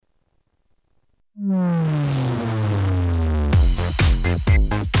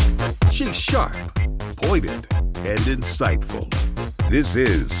Stay sharp, pointed, and insightful. This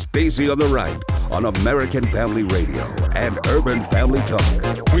is Stacy on the Right on American Family Radio and Urban Family Talk.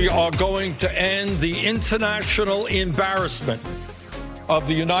 We are going to end the international embarrassment of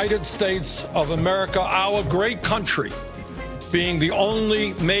the United States of America, our great country, being the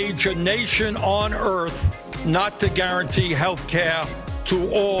only major nation on earth not to guarantee health care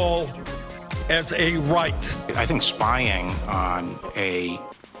to all as a right. I think spying on a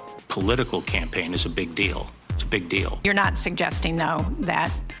political campaign is a big deal. It's a big deal. You're not suggesting, though,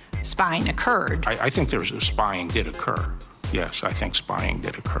 that spying occurred. I think spying did occur. Yes, I think spying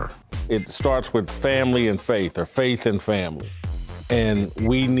did occur. It starts with family and faith, or faith and family. And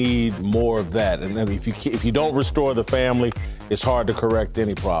we need more of that. And if you don't restore the family, it's hard to correct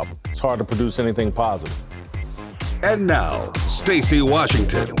any problem. It's hard to produce anything positive. And now, Stacy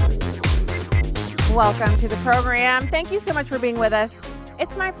Washington. Welcome to the program. Thank you so much for being with us.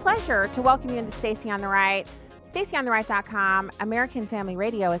 It's my pleasure to welcome you into Stacy on the Right. StacyOnTheRight.com, American Family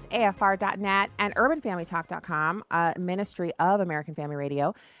Radio is AFR.net, and UrbanFamilyTalk.com, a ministry of American Family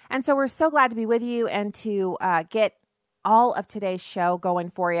Radio. And so we're so glad to be with you and to get all of today's show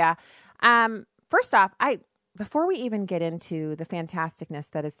going for you. First off, before we even get into the fantasticness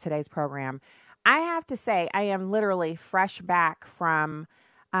that is today's program, I have to say I am literally fresh back from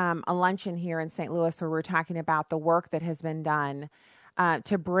a luncheon here in St. Louis where we're talking about the work that has been done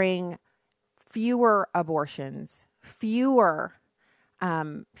to bring fewer abortions, fewer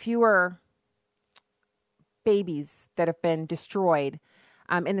babies that have been destroyed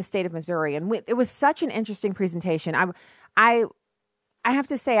in the state of Missouri. And it was such an interesting presentation. I have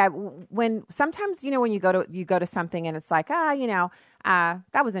to say, when sometimes, when you go to something and it's like, that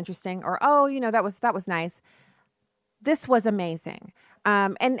was interesting, or, that was nice. This was amazing.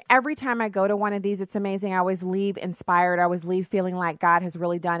 And every time I go to one of these, it's amazing. I always leave inspired. I always leave feeling like God has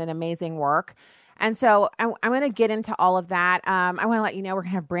really done an amazing work. And so I'm going to get into all of that. I want to let you know we're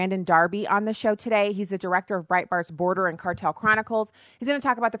going to have Brandon Darby on the show today. He's the director of Breitbart's Border and Cartel Chronicles. He's going to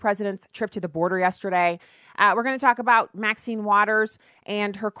talk about the president's trip to the border yesterday. We're going to talk about Maxine Waters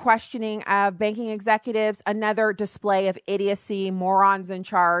and her questioning of banking executives, another display of idiocy, morons in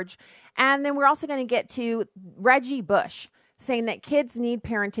charge. And then we're also going to get to Reggie Bush saying that kids need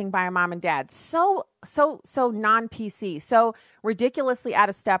parenting by a mom and dad. So non-PC, so ridiculously out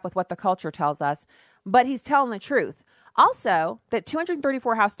of step with what the culture tells us, but he's telling the truth. Also, that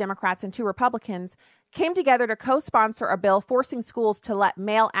 234 House Democrats and 2 Republicans came together to co-sponsor a bill forcing schools to let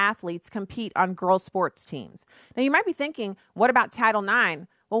male athletes compete on girls' sports teams. Now, you might be thinking, what about Title IX?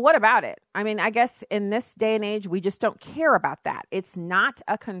 Well, what about it? I mean, I guess in this day and age, we just don't care about that. It's not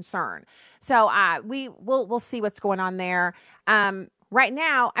a concern. So we'll see what's going on there. Right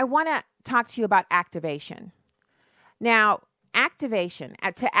now, I want to talk to you about activation. Now, activation,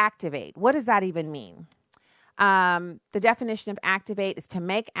 to activate, what does that even mean? The definition of activate is to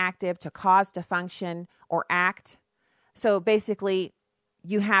make active, to cause to function or act. So basically,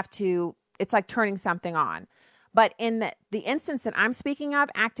 it's like turning something on. But in the instance that I'm speaking of,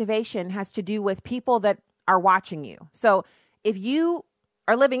 activation has to do with people that are watching you. So if you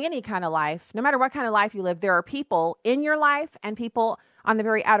are living any kind of life, no matter what kind of life you live, there are people in your life and people on the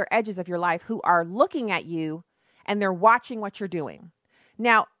very outer edges of your life who are looking at you and they're watching what you're doing.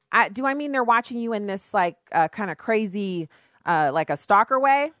 Now, do I mean they're watching you in this kind of crazy, like a stalker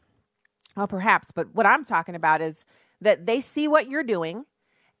way? Well, perhaps. But what I'm talking about is that they see what you're doing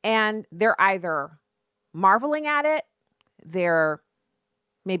and they're either marveling at it,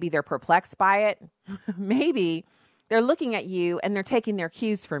 maybe they're perplexed by it, maybe they're looking at you and they're taking their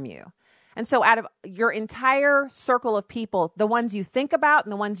cues from you. And so out of your entire circle of people, the ones you think about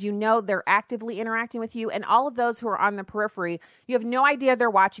and the ones you know they're actively interacting with you, and all of those who are on the periphery, you have no idea they're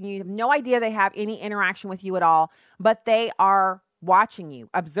watching you. You have no idea they have any interaction with you at all, but they are watching you,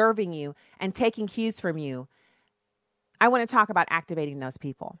 observing you, and taking cues from you. I want to talk about activating those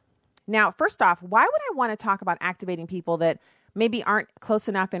people. Now, first off, why would I want to talk about activating people that maybe aren't close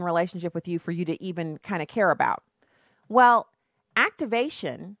enough in relationship with you for you to even kind of care about? Well,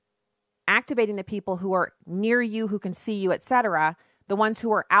 activating the people who are near you, who can see you, etc., the ones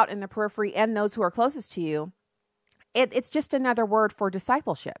who are out in the periphery and those who are closest to you, it's just another word for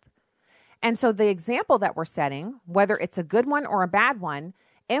discipleship. And so the example that we're setting, whether it's a good one or a bad one,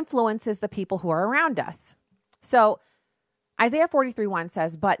 influences the people who are around us. So Isaiah 43:1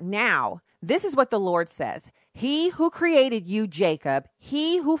 says, "But now, this is what the Lord says. He who created you, Jacob,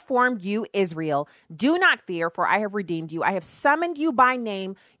 he who formed you, Israel, do not fear, for I have redeemed you. I have summoned you by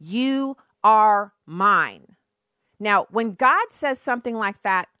name. You are mine." Now, when God says something like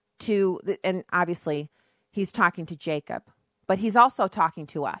that and obviously he's talking to Jacob, but he's also talking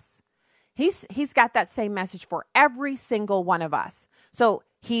to us. He's got that same message for every single one of us. So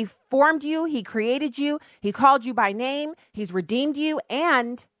he formed you, he created you, he called you by name, he's redeemed you,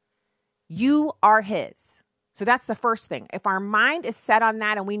 and you are his. So that's the first thing. If our mind is set on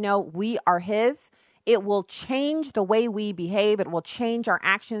that and we know we are his, it will change the way we behave, it will change our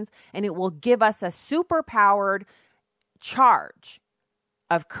actions, and it will give us a superpowered charge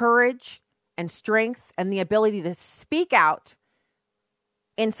of courage and strength and the ability to speak out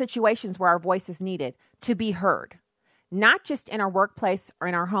in situations where our voice is needed, to be heard, not just in our workplace or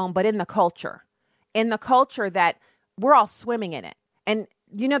in our home, but in the culture that we're all swimming in it. And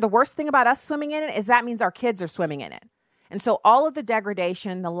you know, the worst thing about us swimming in it is that means our kids are swimming in it. And so all of the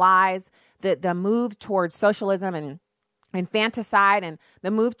degradation, the lies, the move towards socialism and infanticide, and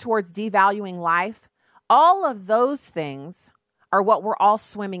the move towards devaluing life, all of those things are what we're all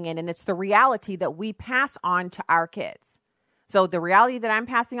swimming in. And it's the reality that we pass on to our kids. So the reality that I'm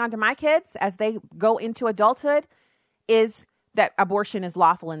passing on to my kids as they go into adulthood is that abortion is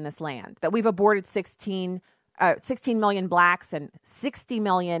lawful in this land, that we've aborted 16 million blacks and 60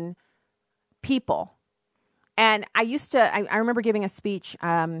 million people. And I remember giving a speech,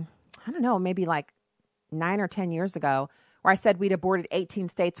 I don't know, maybe like 9 or 10 years ago, where I said we'd aborted 18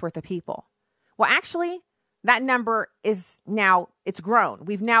 states worth of people. Well, actually, that number is now, it's grown.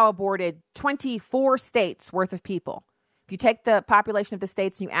 We've now aborted 24 states worth of people. If you take the population of the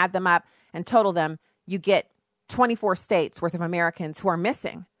states and you add them up and total them, you get 24 states worth of Americans who are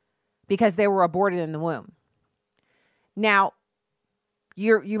missing because they were aborted in the womb. Now,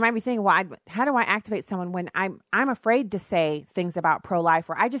 you might be thinking, well, how do I activate someone when I'm afraid to say things about pro-life,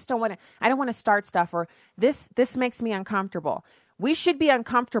 or I just don't want to start stuff, or this makes me uncomfortable. We should be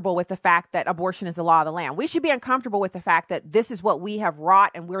uncomfortable with the fact that abortion is the law of the land. We should be uncomfortable with the fact that this is what we have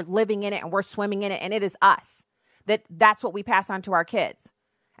wrought and we're living in it and we're swimming in it and it is us. That's what we pass on to our kids.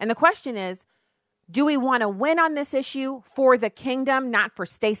 And the question is, do we want to win on this issue for the kingdom, not for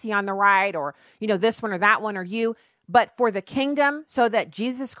Stacy on the right or, this one or that one or you, but for the kingdom so that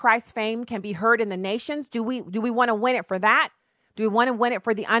Jesus Christ's fame can be heard in the nations? Do we want to win it for that? Do we want to win it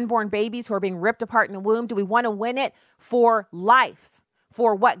for the unborn babies who are being ripped apart in the womb? Do we want to win it for life,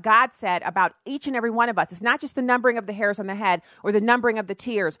 for what God said about each and every one of us? It's not just the numbering of the hairs on the head or the numbering of the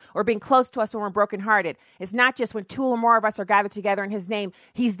tears or being close to us when we're brokenhearted. It's not just when 2 or more of us are gathered together in his name,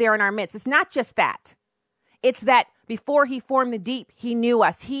 he's there in our midst. It's not just that. It's that before he formed the deep, he knew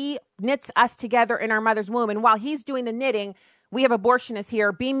us. He knits us together in our mother's womb. And while he's doing the knitting, we have abortionists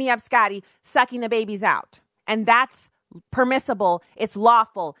here, beam me up, Scotty, sucking the babies out. And that's permissible. It's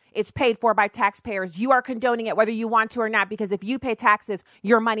lawful. It's paid for by taxpayers. You are condoning it whether you want to or not, because if you pay taxes,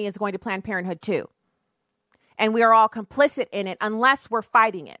 your money is going to Planned Parenthood too. And we are all complicit in it unless we're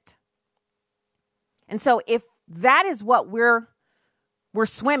fighting it. And so if that is what we're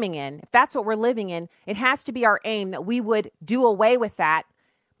swimming in, if that's what we're living in, it has to be our aim that we would do away with that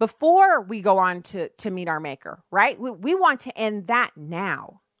before we go on to meet our maker, right? We want to end that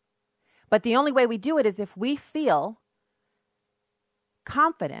now. But the only way we do it is if we feel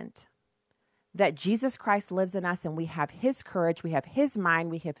confident that Jesus Christ lives in us and we have his courage, we have his mind,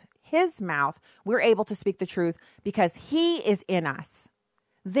 we have his mouth, we're able to speak the truth because he is in us.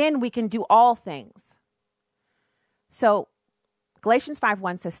 Then we can do all things. So Galatians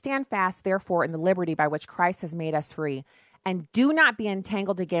 5:1 says, "Stand fast, therefore, in the liberty by which Christ has made us free, and do not be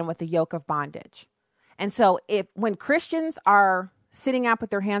entangled again with the yoke of bondage." And so when Christians are sitting up with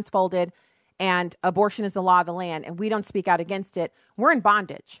their hands folded and abortion is the law of the land and we don't speak out against it, we're in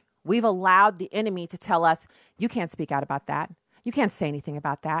bondage. We've allowed the enemy to tell us, you can't speak out about that. You can't say anything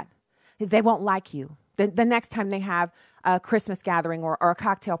about that. They won't like you. The next time they have a Christmas gathering or a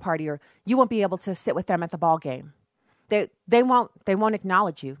cocktail party, or you won't be able to sit with them at the ball game. They won't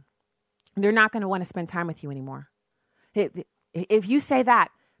acknowledge you. They're not going to want to spend time with you anymore. If you say that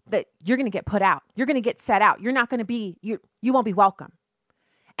you're going to get put out. You're going to get set out. You're not going to be, you won't be welcome.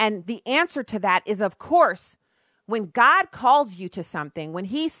 And the answer to that is, of course, when God calls you to something, when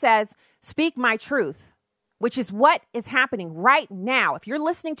he says, speak my truth, which is what is happening right now. If you're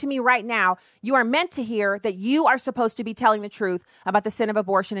listening to me right now, you are meant to hear that you are supposed to be telling the truth about the sin of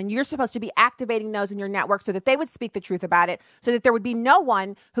abortion, and you're supposed to be activating those in your network so that they would speak the truth about it, so that there would be no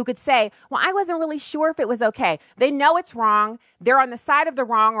one who could say, well, I wasn't really sure if it was okay. They know it's wrong. They're on the side of the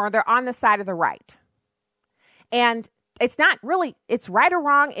wrong, or they're on the side of the right. And it's not really, it's right or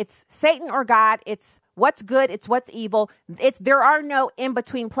wrong. It's Satan or God. It's what's good. It's what's evil. There are no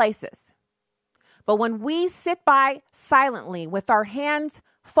in-between places. But when we sit by silently with our hands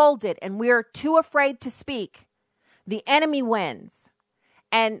folded and we're too afraid to speak, the enemy wins.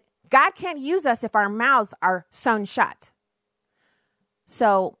 And God can't use us if our mouths are sewn shut.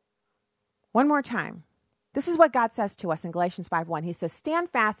 So One more time. This is what God says to us in Galatians 5:1. He says, stand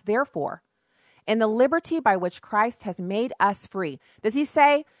fast, therefore, in the liberty by which Christ has made us free. Does he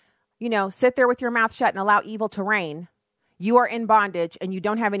say, sit there with your mouth shut and allow evil to reign? You are in bondage and you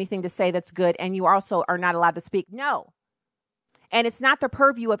don't have anything to say that's good, and you also are not allowed to speak. No. And it's not the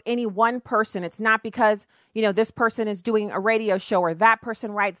purview of any one person. It's not because, this person is doing a radio show or that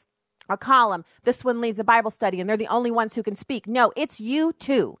person writes a column. This one leads a Bible study and they're the only ones who can speak. No, it's you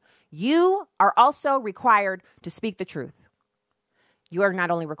too. You are also required to speak the truth. You are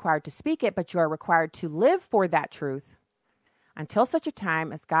not only required to speak it, but you are required to live for that truth until such a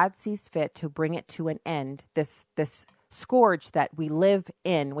time as God sees fit to bring it to an end, this scourge that we live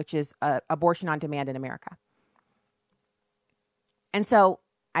in, which is abortion on demand in America. And so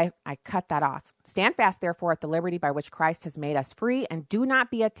I cut that off. Stand fast, therefore, at the liberty by which Christ has made us free, and do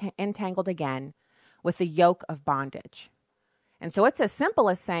not be entangled again with the yoke of bondage. And so it's as simple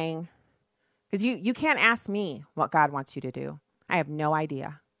as saying, because you can't ask me what God wants you to do. I have no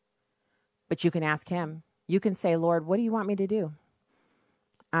idea. But you can ask him. You can say, Lord, what do you want me to do?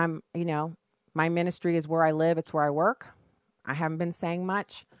 My ministry is where I live. It's where I work. I haven't been saying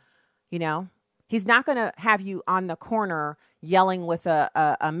much. He's not going to have you on the corner yelling with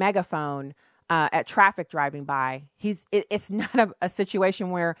a megaphone at traffic driving by. It's not a situation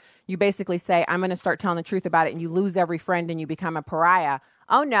where you basically say, I'm going to start telling the truth about it, and you lose every friend and you become a pariah.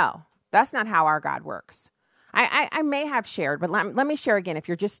 Oh, no, that's not how our God works. I may have shared, but let me share again. If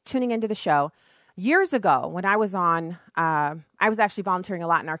you're just tuning into the show, years ago when I was I was actually volunteering a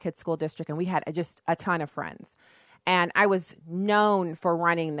lot in our kids' school district, and we had just a ton of friends. And I was known for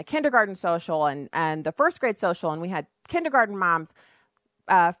running the kindergarten social and the first grade social. And we had kindergarten moms,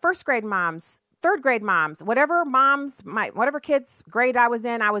 first grade moms, third grade moms, whatever kids grade I was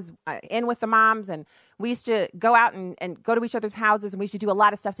in with the moms. And we used to go out and go to each other's houses, and we used to do a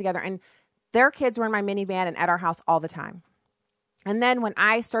lot of stuff together. And their kids were in my minivan and at our house all the time. And then when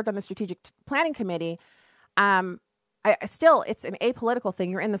I served on the strategic planning committee, it's an apolitical thing.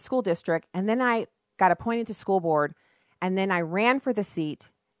 You're in the school district. And then I got appointed to school board, and then I ran for the seat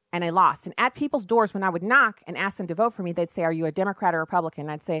and I lost. And at people's doors, when I would knock and ask them to vote for me, they'd say, are you a Democrat or Republican?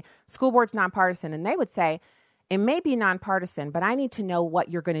 And I'd say, school board's nonpartisan. And they would say, it may be nonpartisan, but I need to know what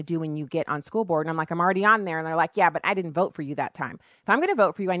you're going to do when you get on school board. And I'm like, I'm already on there. And they're like, yeah, but I didn't vote for you that time. If I'm going to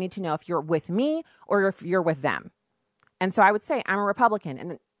vote for you, I need to know if you're with me or if you're with them. And so I would say, I'm a Republican.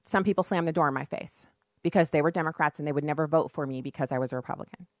 And some people slammed the door in my face because they were Democrats and they would never vote for me because I was a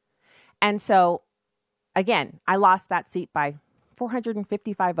Republican. And so again, I lost that seat by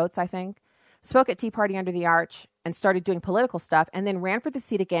 455 votes, I think. Spoke at Tea Party Under the Arch and started doing political stuff, and then ran for the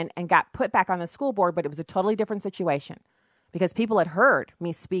seat again and got put back on the school board, but it was a totally different situation because people had heard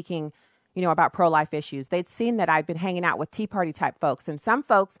me speaking, about pro-life issues. They'd seen that I'd been hanging out with Tea Party type folks, and some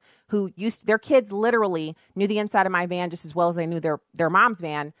folks who their kids literally knew the inside of my van just as well as they knew their mom's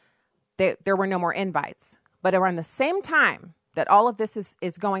van. There were no more invites. But around the same time that all of this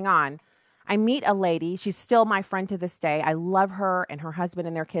is going on, I meet a lady. She's still my friend to this day. I love her and her husband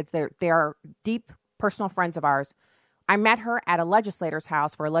and their kids. They are deep personal friends of ours. I met her at a legislator's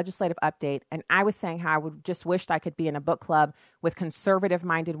house for a legislative update, and I was saying how I would just wished I could be in a book club with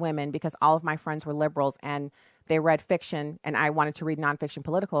conservative-minded women because all of my friends were liberals and they read fiction, and I wanted to read nonfiction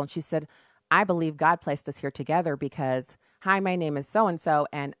political. And she said, I believe God placed us here together because, hi, my name is so-and-so,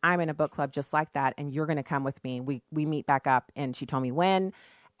 and I'm in a book club just like that, and you're going to come with me. We meet back up, and she told me when.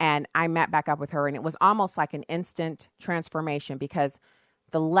 And I met back up with her, and it was almost like an instant transformation because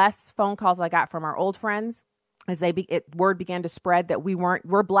the less phone calls I got from our old friends as word began to spread that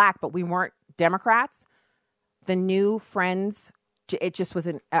we're black, but we weren't Democrats. The new friends, it just was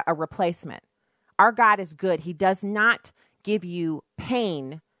a replacement. Our God is good. He does not give you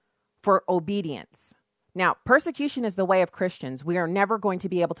pain for obedience. Now, persecution is the way of Christians. We are never going to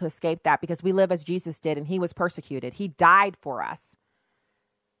be able to escape that because we live as Jesus did, and he was persecuted. He died for us.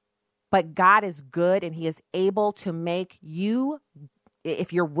 But God is good, and he is able to make you,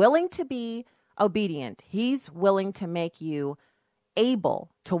 if you're willing to be obedient, he's willing to make you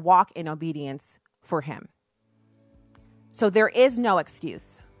able to walk in obedience for him. So there is no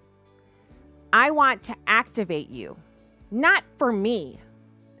excuse. I want to activate you, not for me.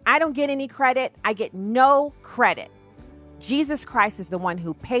 I don't get any credit. I get no credit. Jesus Christ is the one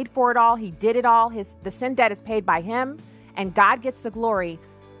who paid for it all. He did it all. The sin debt is paid by him, and God gets the glory.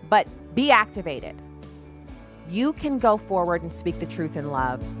 But be activated. You can go forward and speak the truth in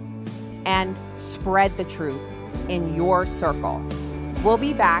love and spread the truth in your circle. We'll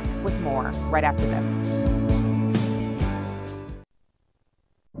be back with more right after this.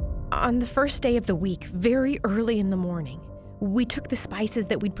 On the first day of the week, very early in the morning, We took the spices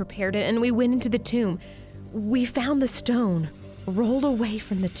that we'd prepared and we went into the tomb. We found the stone rolled away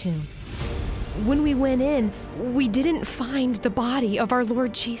from the tomb. When we went in, we didn't find the body of our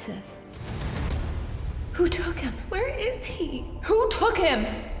Lord Jesus. Who took him? Where is he? Who took him?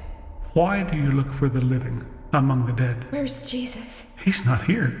 Why do you look for the living among the dead? Where's Jesus? He's not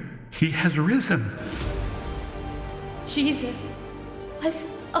here. He has risen. Jesus was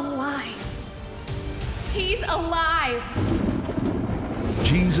alive. He's alive.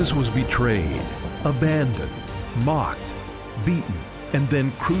 Jesus was betrayed, abandoned, mocked, beaten, and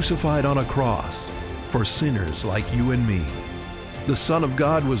then crucified on a cross for sinners like you and me. The Son of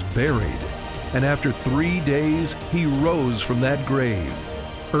God was buried, and after 3 days, he rose from that grave.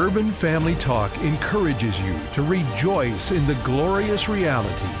 Urban Family Talk encourages you to rejoice in the glorious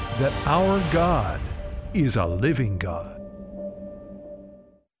reality that our God is a living God.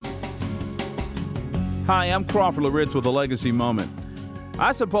 Hi, I'm Crawford Loritz with a Legacy Moment.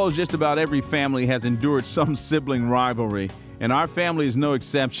 I suppose just about every family has endured some sibling rivalry, and our family is no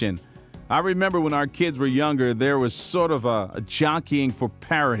exception. I remember when our kids were younger, there was sort of a jockeying for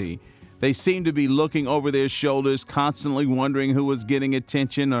parity. They seemed to be looking over their shoulders, constantly wondering who was getting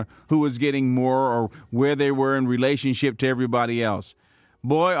attention or who was getting more or where they were in relationship to everybody else.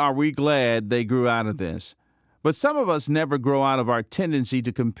 Boy, are we glad they grew out of this. But some of us never grow out of our tendency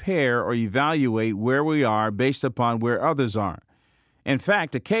to compare or evaluate where we are based upon where others are. In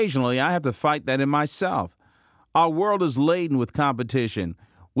fact, occasionally I have to fight that in myself. Our world is laden with competition.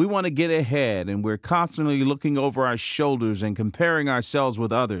 We want to get ahead, and we're constantly looking over our shoulders and comparing ourselves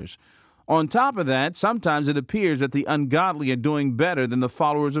with others. On top of that, sometimes it appears that the ungodly are doing better than the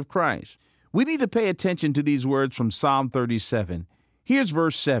followers of Christ. We need to pay attention to these words from Psalm 37. Here's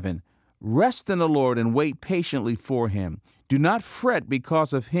verse 7. Rest in the Lord and wait patiently for him. Do not fret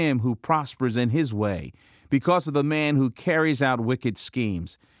because of him who prospers in his way, because of the man who carries out wicked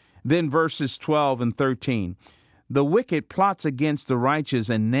schemes. Then verses 12 and 13. The wicked plots against the righteous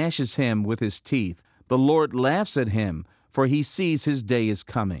and gnashes him with his teeth. The Lord laughs at him, for he sees his day is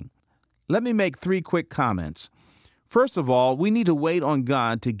coming. Let me make 3 quick comments. First of all, we need to wait on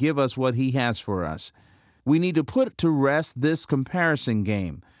God to give us what he has for us. We need to put to rest this comparison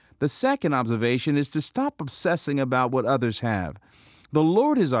game. The second observation is to stop obsessing about what others have. The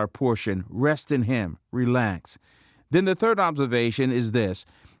Lord is our portion. Rest in him. Relax. Then the third observation is this.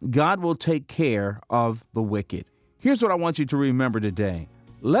 God will take care of the wicked. Here's what I want you to remember today.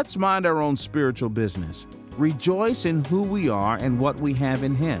 Let's mind our own spiritual business. Rejoice in who we are and what we have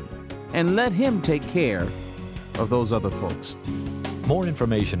in him. And let him take care of those other folks. More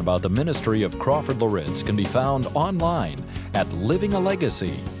information about the ministry of Crawford Loritz can be found online at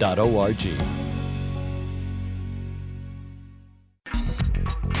livingalegacy.org.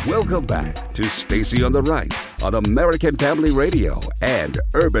 Welcome back to Stacy on the Right on American Family Radio and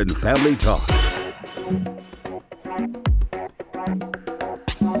Urban Family Talk.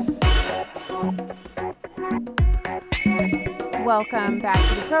 Welcome back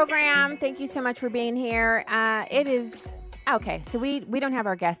to the program. Thank you so much for being here. It is okay. So we don't have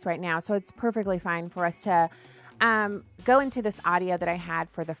our guest right now, so it's perfectly fine for us to go into this audio that I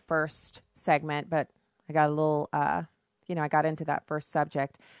had for the first segment, but I got a little, I got into that first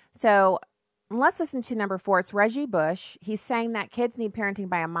subject. So let's listen to number 4. It's Reggie Bush. He's saying that kids need parenting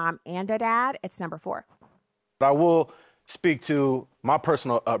by a mom and a dad. It's number 4. I will speak to my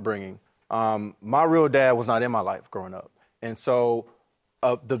personal upbringing. My real dad was not in my life growing up. And so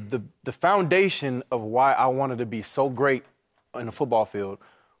the foundation of why I wanted to be so great in the football field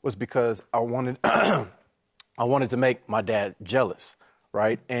was because I wanted to make my dad jealous,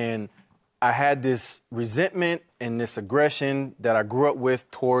 right? And I had this resentment and this aggression that I grew up with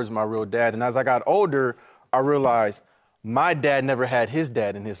towards my real dad. And as I got older, I realized my dad never had his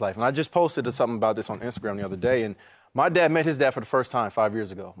dad in his life. And I just posted something about this on Instagram the other day. And my dad met his dad for the first time 5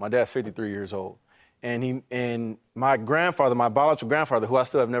 years ago. My dad's 53 years old. And my grandfather, my biological grandfather, who I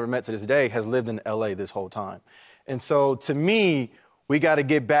still have never met to this day, has lived in LA this whole time. And so to me, we got to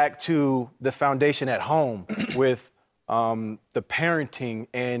get back to the foundation at home with the parenting.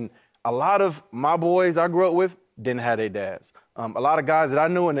 And a lot of my boys I grew up with didn't have their dads. A lot of guys that I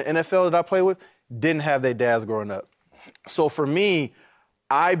knew in the NFL that I played with didn't have their dads growing up. So for me,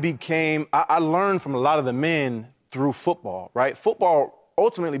 I learned from a lot of the men through football, right? Football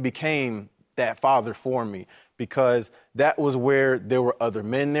ultimately became that father for me because that was where there were other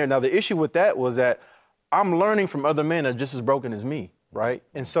men there. Now, the issue with that was that I'm learning from other men that are just as broken as me, right?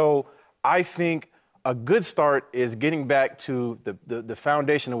 And so I think a good start is getting back to the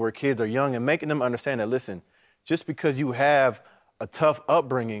foundation of where kids are young and making them understand that, listen, just because you have a tough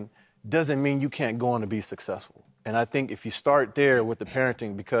upbringing doesn't mean you can't go on to be successful. And I think if you start there with the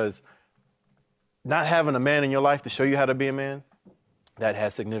parenting, because not having a man in your life to show you how to be a man, that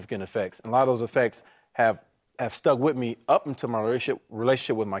has significant effects. And a lot of those effects have stuck with me up until my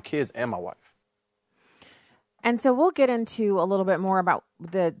relationship with my kids and my wife. And so we'll get into a little bit more about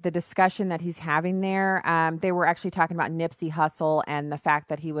the discussion that he's having there. They were actually talking about Nipsey Hussle and the fact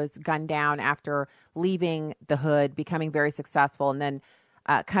that he was gunned down after leaving the hood, becoming very successful, and then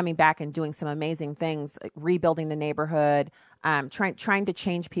coming back and doing some amazing things, rebuilding the neighborhood, trying to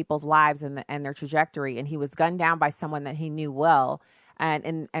change people's lives and their trajectory. And he was gunned down by someone that he knew well.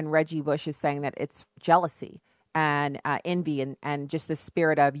 And Reggie Bush is saying that it's jealousy and envy and just the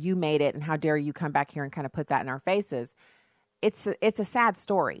spirit of you made it and how dare you come back here and kind of put that in our faces. It's a sad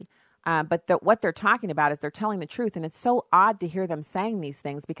story. But what they're talking about is they're telling the truth. And it's so odd to hear them saying these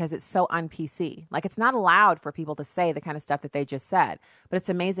things because it's so un-PC. Like, it's not allowed for people to say the kind of stuff that they just said. But it's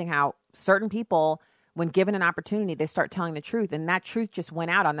amazing how certain people, when given an opportunity, they start telling the truth. And that truth just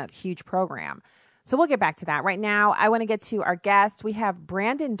went out on that huge program. So we'll get back to that. Right now, I want to get to our guest. We have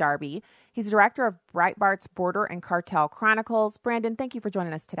Brandon Darby. He's the director of Breitbart's Border and Cartel Chronicles. Brandon, thank you for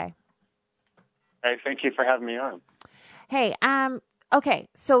joining us today. Hey, thank you for having me on. Hey, okay,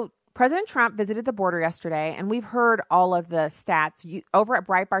 so President Trump visited the border yesterday, and we've heard all of the stats. Over at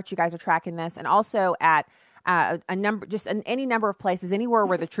Breitbart, you guys are tracking this, and also at any number of places, anywhere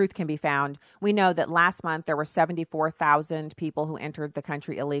where the truth can be found. We know that last month there were 74,000 people who entered the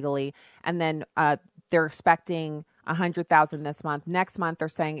country illegally, and then they're expecting 100,000 this month. Next month, they're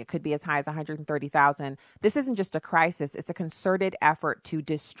saying it could be as high as 130,000. This isn't just a crisis. It's a concerted effort to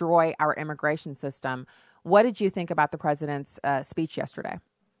destroy our immigration system. What did you think about the president's speech yesterday?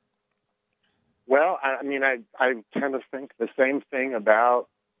 Well, I mean, I tend to think the same thing about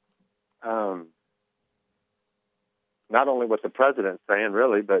not only what the president's saying,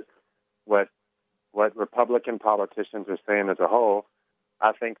 really, but what Republican politicians are saying as a whole.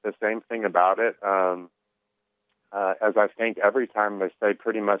 I think the same thing about it, as I think every time they say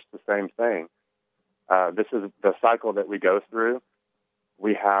pretty much the same thing. This is the cycle that we go through.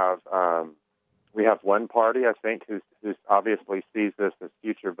 We have one party, I think, who's obviously sees this as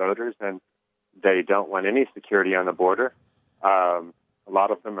future voters, and they don't want any security on the border. A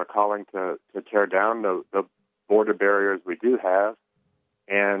lot of them are calling to tear down the border barriers we do have.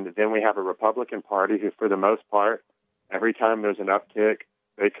 And then we have a Republican Party who, for the most part, every time there's an uptick,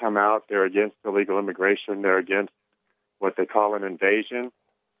 they come out, they're against illegal immigration, they're against what they call an invasion.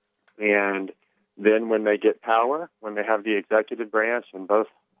 And then when they get power, when they have the executive branch in both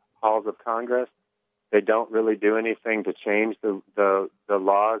halls of Congress, they don't really do anything to change the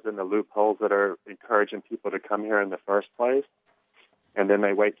laws and the loopholes that are encouraging people to come here in the first place. And then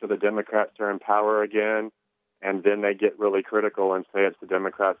they wait till the Democrats are in power again, and then they get really critical and say it's the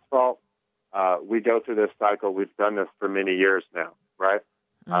Democrats' fault. We go through this cycle. We've done this for many years now, right?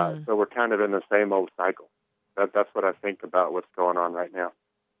 So we're kind of in the same old cycle. That's what I think about what's going on right now.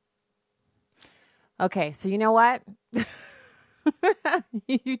 Okay, so you know what?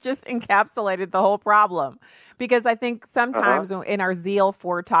 You just encapsulated the whole problem, because I think sometimes in our zeal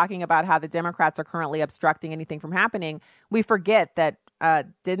for talking about how the Democrats are currently obstructing anything from happening, we forget that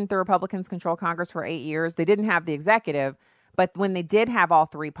didn't the Republicans control Congress for 8 years? They didn't have the executive, but when they did have all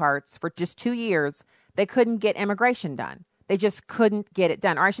three parts for just 2 years, they couldn't get immigration done. They just couldn't get it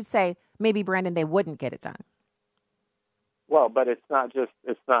done. Or I should say, maybe, Brandon, they wouldn't get it done. Well, but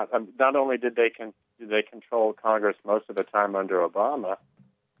not only did they control Congress most of the time under Obama,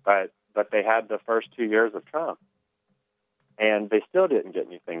 but they had the first 2 years of Trump, and they still didn't get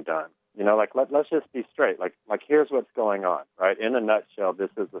anything done. You know, like let's just be straight. Like here's what's going on, right? In a nutshell, this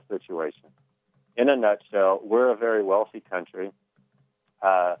is the situation. In a nutshell, we're a very wealthy country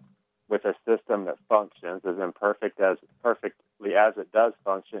with a system that functions as perfectly as it does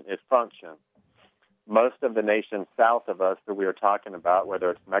function. It functions. Most of the nations south of us that we are talking about,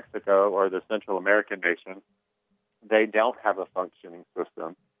 whether it's Mexico or the Central American nations, they don't have a functioning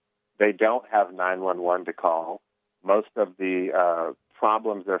system. They don't have 911 to call. Most of the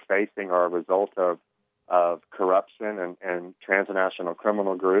problems they're facing are a result of corruption and transnational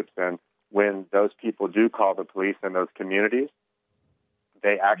criminal groups. And when those people do call the police in those communities,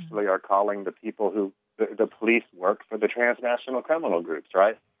 they actually are calling the people who the police work for the transnational criminal groups,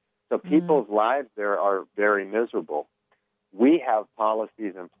 right? So people's lives there are very miserable. We have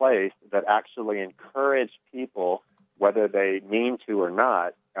policies in place that actually encourage people, whether they mean to or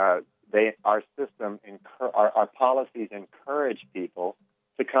not. Our policies encourage people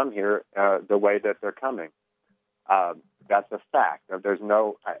to come here the way that they're coming. That's a fact. There's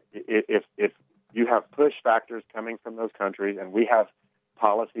no if you have push factors coming from those countries, and we have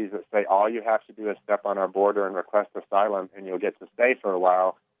policies that say all you have to do is step on our border and request asylum, and you'll get to stay for a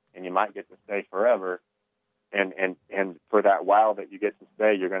while, and you might get to stay forever. And for that while that you get to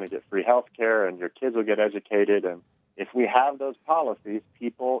stay, you're going to get free health care, and your kids will get educated. And if we have those policies,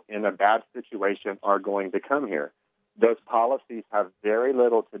 people in a bad situation are going to come here. Those policies have very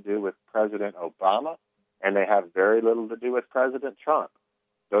little to do with President Obama, and they have very little to do with President Trump.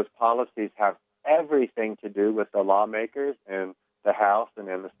 Those policies have everything to do with the lawmakers in the House and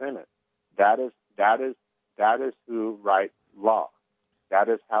in the Senate. That is who writes law. That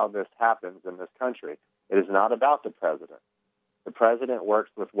is how this happens in this country. It is not about the president. The president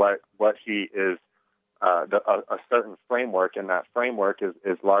works with what he is, a certain framework, and that framework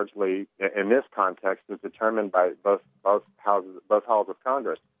is largely, in this context, is determined by both halls of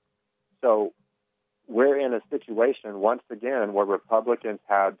Congress. So we're in a situation, once again, where Republicans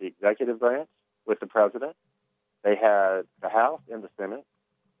had the executive branch with the president. They had the House and the Senate,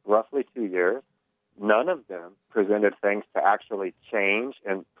 roughly 2 years. None of them presented things to actually change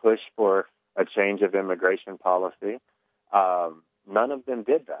and push for a change of immigration policy. None of them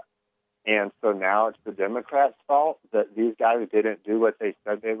did that. And so now it's the Democrats' fault that these guys didn't do what they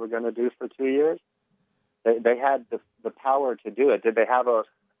said they were going to do for 2 years. They had the power to do it. Did they have a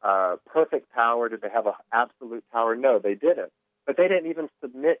perfect power? Did they have an absolute power? No, they didn't. But they didn't even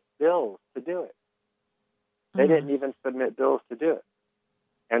submit bills to do it. They didn't even submit bills to do it.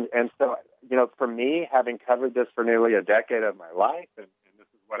 And so, for me, having covered this for nearly a decade of my life, and this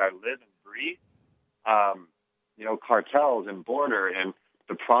is what I live and breathe, cartels and border and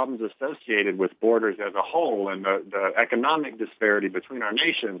the problems associated with borders as a whole and the economic disparity between our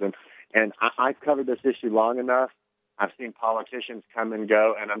nations. And I've covered this issue long enough. I've seen politicians come and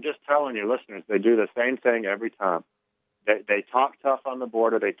go, and I'm just telling you, listeners, they do the same thing every time. They talk tough on the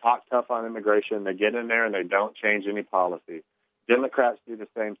border. They talk tough on immigration. They get in there and they don't change any policies. Democrats do the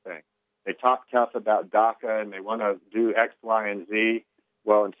same thing. They talk tough about DACA and they want to do X, Y, and Z.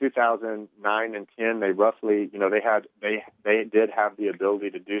 Well, in 2009 and 10, they roughly, they did have the ability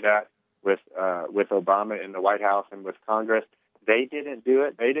to do that with Obama in the White House and with Congress. They didn't do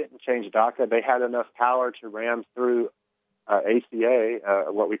it. They didn't change DACA. They had enough power to ram through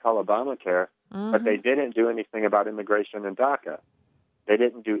ACA, what we call Obamacare, but they didn't do anything about immigration and DACA. They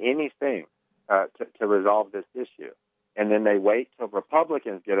didn't do anything to resolve this issue. And then they wait till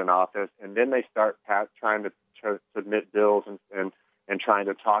Republicans get in office, and then they start trying to submit bills and trying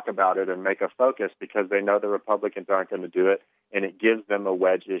to talk about it and make a focus because they know the Republicans aren't going to do it, and it gives them a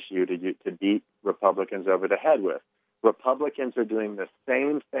wedge issue to beat Republicans over the head with. Republicans are doing the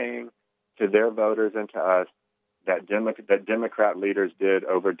same thing to their voters and to us that Democrat leaders did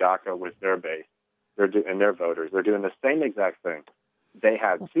over DACA with their base and their voters. They're doing the same exact thing. They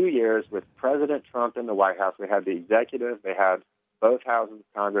had 2 years with President Trump in the White House. They had the executive. They had both houses of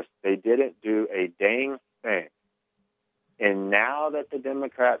Congress. They didn't do a dang thing. And now that the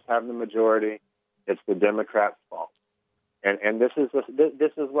Democrats have the majority, it's the Democrats' fault. And this is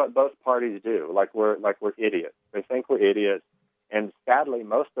what both parties do. Like we're idiots. They think we're idiots. And sadly,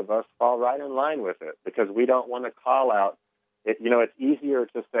 most of us fall right in line with it because we don't want to call out. It's easier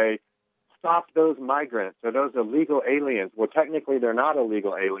to say, stop those migrants or those illegal aliens. Well, technically, they're not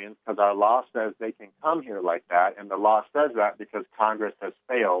illegal aliens because our law says they can come here like that. And the law says that because Congress has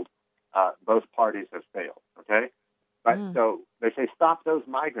failed. Both parties have failed, okay? But so they say, stop those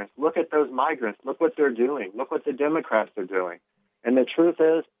migrants. Look at those migrants. Look what they're doing. Look what the Democrats are doing. And the truth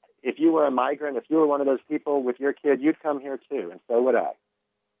is, if you were a migrant, if you were one of those people with your kid, you'd come here too, and so would I,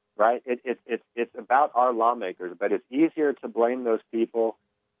 right? It's about our lawmakers, but it's easier to blame those people,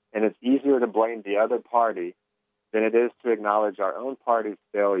 and it's easier to blame the other party than it is to acknowledge our own party's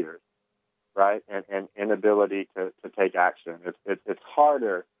failures, right, and inability to take action. It's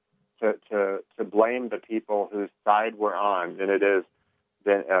harder to blame the people whose side we're on than it is,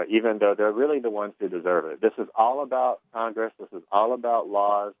 even though they're really the ones who deserve it. This is all about Congress. This is all about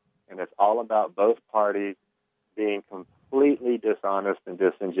laws. And it's all about both parties being completely dishonest and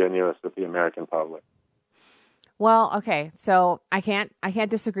disingenuous with the American public. Well, okay, so I can't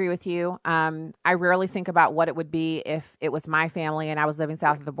disagree with you. I rarely think about what it would be if it was my family and I was living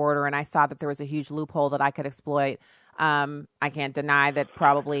south of the border and I saw that there was a huge loophole that I could exploit. I can't deny that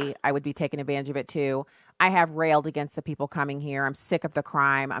probably I would be taking advantage of it too. I have railed against the people coming here. I'm sick of the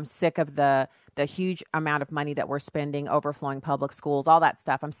crime. I'm sick of the huge amount of money that we're spending, overflowing public schools, all that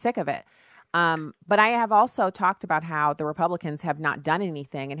stuff. I'm sick of it. But I have also talked about how the Republicans have not done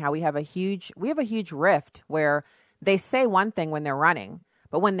anything and how we have a huge rift where they say one thing when they're running,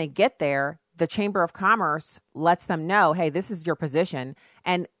 but when they get there, the Chamber of Commerce lets them know, hey, this is your position.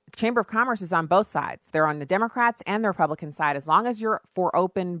 And Chamber of Commerce is on both sides. They're on the Democrats and the Republican side. As long as you're for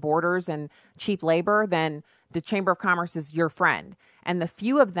open borders and cheap labor, then the Chamber of Commerce is your friend. And the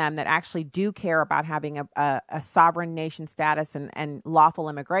few of them that actually do care about having a sovereign nation status and lawful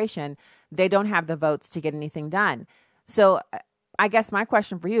immigration, they don't have the votes to get anything done. So I guess my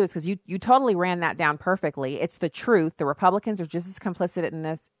question for you is, because you totally ran that down perfectly. It's the truth. The Republicans are just as complicit in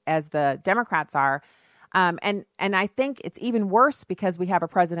this as the Democrats are. And I think it's even worse because we have a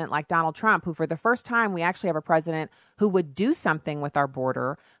president like Donald Trump, who for the first time, we actually have a president who would do something with our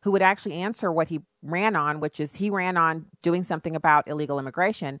border, who would actually answer what he ran on, which is he ran on doing something about illegal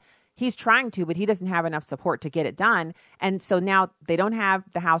immigration. He's trying to, but he doesn't have enough support to get it done. And so now they don't have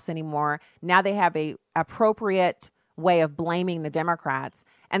the House anymore. Now they have a appropriate way of blaming the Democrats.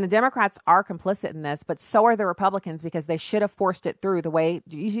 And the Democrats are complicit in this, but so are the Republicans, because they should have forced it through the way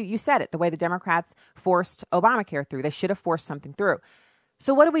you said it, the way the Democrats forced Obamacare through. They should have forced something through.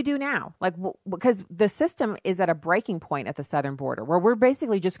 So what do we do now? Like, because the system is at a breaking point at the southern border, where we're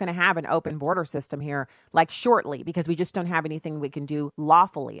basically just going to have an open border system here, like shortly, because we just don't have anything we can do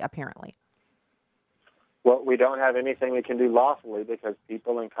lawfully, apparently. Well, we don't have anything we can do lawfully because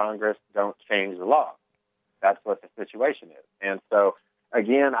people in Congress don't change the law. That's what the situation is. And so,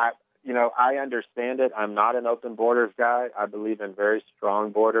 again, I understand it. I'm not an open borders guy. I believe in very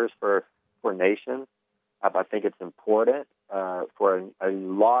strong borders for nations. I think it's important for a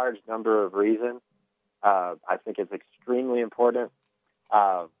large number of reasons. I think it's extremely important.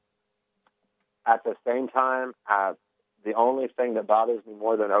 At the same time, the only thing that bothers me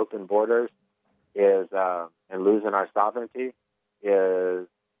more than open borders is and losing our sovereignty is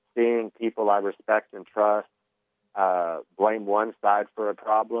seeing people I respect and trust blame one side for a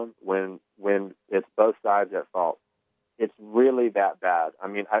problem when it's both sides at fault. It's really that bad. I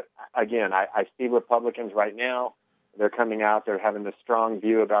mean, I see Republicans right now. They're coming out. They're having this strong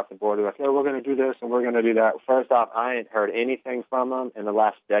view about the border. Like, oh, we're going to do this and we're going to do that. First off, I ain't heard anything from them in the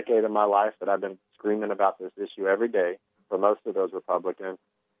last decade of my life that I've been screaming about this issue every day for most of those Republicans.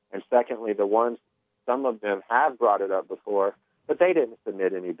 And secondly, some of them have brought it up before, but they didn't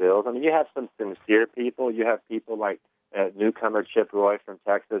submit any bills. I mean, you have some sincere people. You have people like newcomer Chip Roy from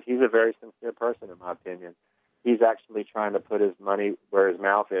Texas. He's a very sincere person, in my opinion. He's actually trying to put his money where his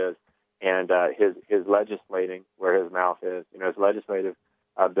mouth is, and his legislating where his mouth is, his legislative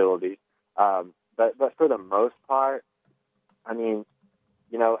ability. But for the most part, I mean,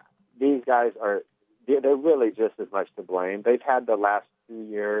 these guys they're really just as much to blame. They've had the last 2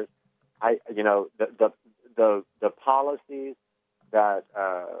 years. The policies that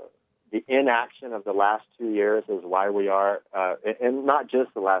the inaction of the last 2 years is why we are, and not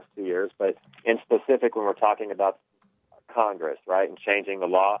just the last 2 years, but in specific when we're talking about Congress, right, and changing the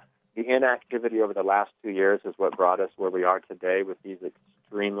law. The inactivity over the last 2 years is what brought us where we are today with these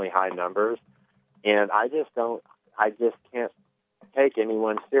extremely high numbers. And I just can't take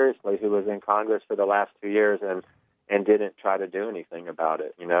anyone seriously who was in Congress for the last 2 years and didn't try to do anything about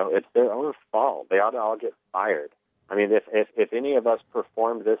it. It's their own fault. They ought to all get fired. I mean, if any of us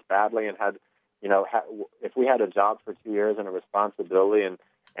performed this badly and had, if we had a job for 2 years and a responsibility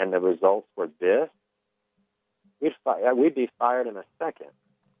and the results were this, we'd be fired in a second.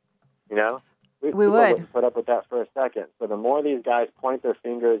 We wouldn't put up with that for a second. So the more these guys point their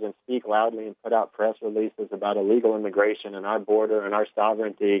fingers and speak loudly and put out press releases about illegal immigration and our border and our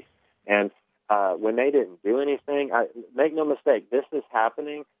sovereignty, and when they didn't do anything, make no mistake, this is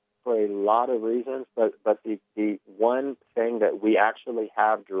happening for a lot of reasons, but the one thing that we actually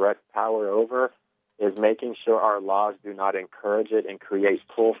have direct power over is making sure our laws do not encourage it and create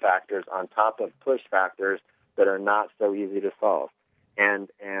pull factors on top of push factors that are not so easy to solve. And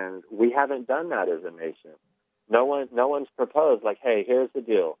we haven't done that as a nation. No one's proposed, like, hey, here's the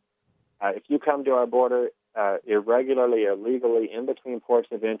deal. If you come to our border irregularly, illegally, in between ports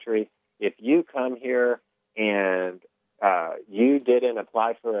of entry, if you come here and you didn't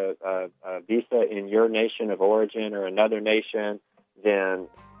apply for a visa in your nation of origin or another nation, then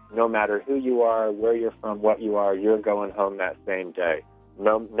no matter who you are, where you're from, what you are, you're going home that same day.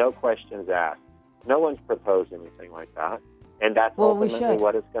 No questions asked. No one's proposed anything like that. And that's ultimately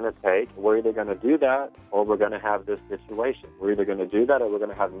what it's going to take. We're either going to do that or we're going to have this situation. We're either going to do that or we're going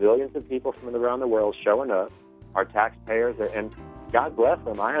to have millions of people from around the world showing up. Our taxpayers, and God bless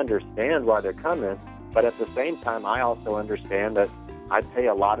them, I understand why they're coming. But at the same time, I also understand that I pay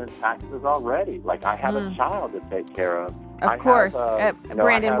a lot in taxes already. Like, I have a child to take care of. Of course.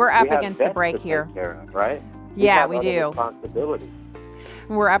 Brandon, we're up against the break here. Right? Yeah, we do. Responsibilities.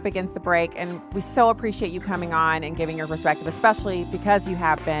 We're up against the break, and we so appreciate you coming on and giving your perspective, especially because you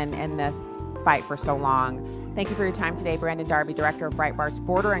have been in this fight for so long. Thank you for your time today, Brandon Darby, director of Breitbart's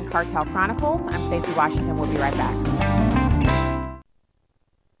Border and Cartel Chronicles. I'm Stacey Washington. We'll be right back.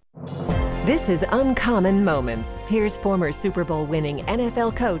 This is Uncommon Moments. Here's former Super Bowl winning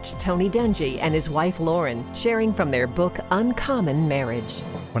NFL coach Tony Dungy and his wife Lauren sharing from their book Uncommon Marriage.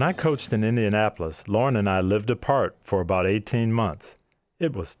 When I coached in Indianapolis, Lauren and I lived apart for about 18 months.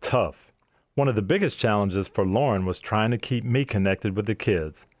 It was tough. One of the biggest challenges for Lauren was trying to keep me connected with the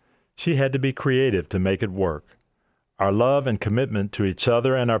kids. She had to be creative to make it work. Our love and commitment to each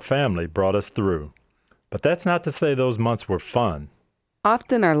other and our family brought us through. But that's not to say those months were fun.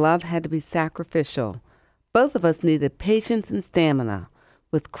 Often our love had to be sacrificial. Both of us needed patience and stamina.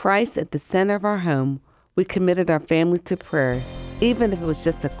 With Christ at the center of our home, we committed our family to prayer, even if it was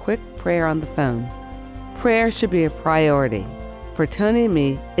just a quick prayer on the phone. Prayer should be a priority. For Tony and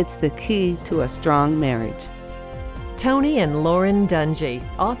me, it's the key to a strong marriage. Tony and Lauren Dungy,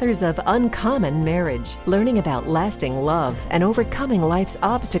 authors of Uncommon Marriage, learning about lasting love and overcoming life's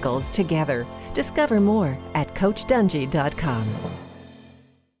obstacles together. Discover more at CoachDungy.com.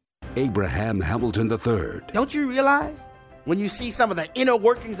 Abraham Hamilton III. Don't you realize when you see some of the inner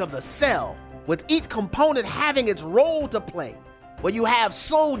workings of the cell, with each component having its role to play, where you have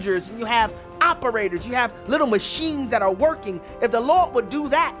soldiers and you have operators, you have little machines that are working. If the Lord would do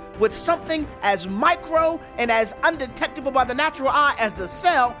that with something as micro and as undetectable by the natural eye as the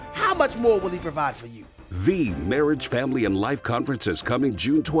cell, how much more will he provide for you? The Marriage, Family, and Life Conference is coming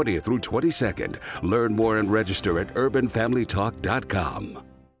June 20th through 22nd. Learn more and register at urbanfamilytalk.com.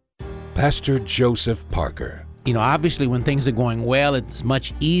 Pastor Joseph Parker. You know, obviously when things are going well, it's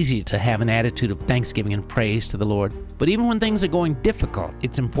much easier to have an attitude of thanksgiving and praise to the Lord. But even when things are going difficult,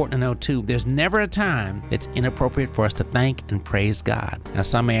 it's important to know too, there's never a time it's inappropriate for us to thank and praise God. Now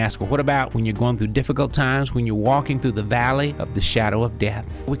some may ask, well, what about when you're going through difficult times, when you're walking through the valley of the shadow of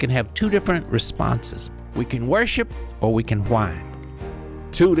death? We can have two different responses. We can worship or we can whine.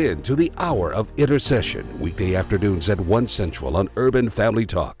 Tune in to the Hour of Intercession, weekday afternoons at 1 Central on Urban Family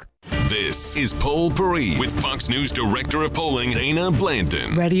Talk. This is Poll Parade with Fox News Director of Polling, Dana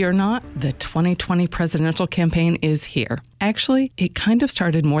Blanton. Ready or not, the 2020 presidential campaign is here. Actually, it kind of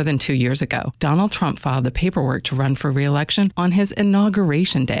started more than 2 years ago. Donald Trump filed the paperwork to run for re-election on his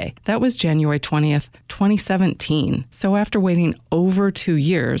inauguration day. That was January 20th, 2017. So after waiting over 2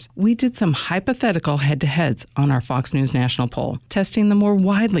 years, we did some hypothetical head-to-heads on our Fox News national poll, testing the more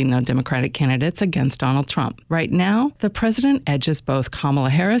widely known Democratic candidates against Donald Trump. Right now, the president edges both Kamala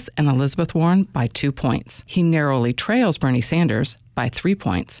Harris and Elizabeth Warren by 2 points. He narrowly trails Bernie Sanders by 3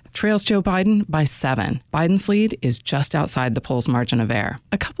 points, trails Joe Biden by 7. Biden's lead is just outside the poll's margin of error.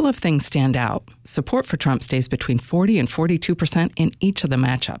 A couple of things stand out. Support for Trump stays between 40 and 42% in each of the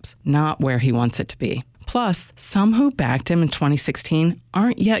matchups, not where he wants it to be. Plus, some who backed him in 2016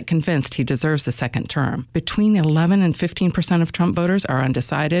 aren't yet convinced he deserves a second term. Between 11 and 15% of Trump voters are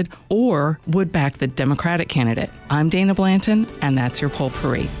undecided or would back the Democratic candidate. I'm Dana Blanton, and that's your Poll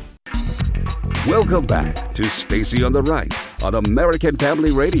Parade. Welcome back to Stacey on the Right on American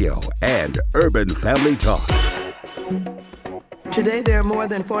Family Radio and Urban Family Talk. Today, there are more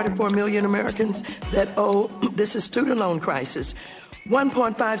than 44 million Americans that owe this is student loan crisis.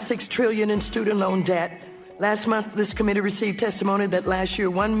 $1.56 trillion in student loan debt. Last month, this committee received testimony that last year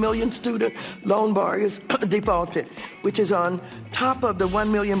 1 million student loan borrowers defaulted, which is on top of the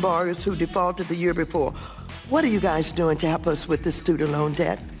 1 million borrowers who defaulted the year before. What are you guys doing to help us with this student loan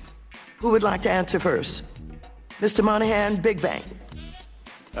debt? Who would like to answer first? Mr. Monahan, Big Bank.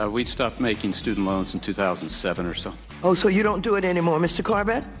 We stopped making student loans in 2007 or so. Oh, so you don't do it anymore. Mr.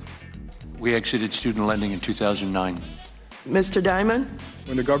 Corbett? We exited student lending in 2009. Mr. Diamond?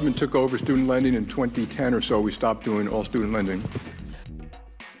 When the government took over student lending in 2010 or so, we stopped doing all student lending.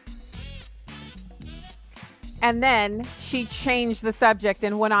 And then she changed the subject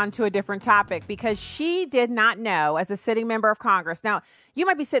and went on to a different topic because she did not know, as a sitting member of Congress. Now, you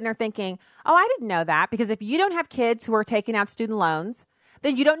might be sitting there thinking, oh, I didn't know that, because if you don't have kids who are taking out student loans,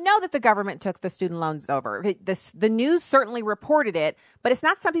 then you don't know that the government took the student loans over. The news certainly reported it, but it's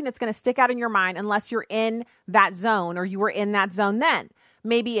not something that's going to stick out in your mind unless you're in that zone or you were in that zone then.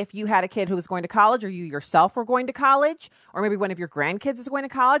 Maybe if you had a kid who was going to college, or you yourself were going to college, or maybe one of your grandkids is going to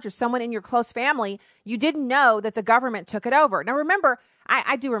college, or someone in your close family, you didn't know that the government took it over. Now, remember,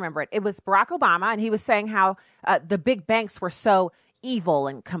 I do remember it. It was Barack Obama, and he was saying how the big banks were so evil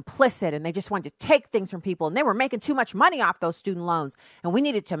and complicit, and they just wanted to take things from people, and they were making too much money off those student loans, and we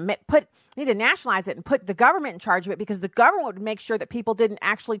needed to nationalize it and put the government in charge of it, because the government would make sure that people didn't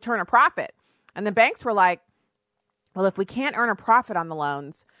actually turn a profit. And the banks were like, well, if we can't earn a profit on the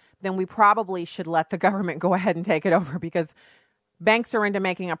loans, then we probably should let the government go ahead and take it over, because banks are into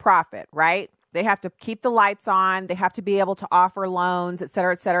making a profit, right? They have to keep the lights on. They have to be able to offer loans, et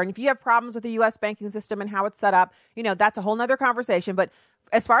cetera, et cetera. And if you have problems with the U.S. banking system and how it's set up, that's a whole nother conversation. But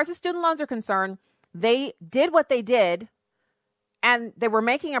as far as the student loans are concerned, they did what they did, and they were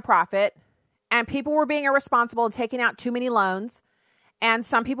making a profit, and people were being irresponsible and taking out too many loans. And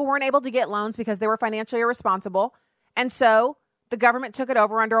some people weren't able to get loans because they were financially irresponsible. And so the government took it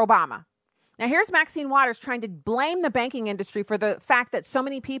over under Obama. Now, here's Maxine Waters trying to blame the banking industry for the fact that so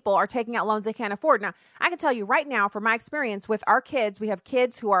many people are taking out loans they can't afford. Now, I can tell you right now, from my experience with our kids, we have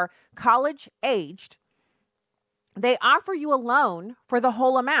kids who are college aged. They offer you a loan for the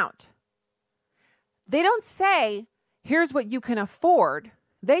whole amount. They don't say, here's what you can afford.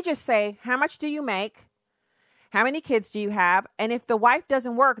 They just say, how much do you make? How many kids do you have? And if the wife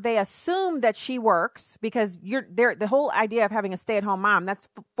doesn't work, they assume that she works, because the whole idea of having a stay-at-home mom, that's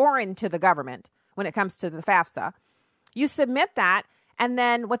foreign to the government when it comes to the FAFSA. You submit that, and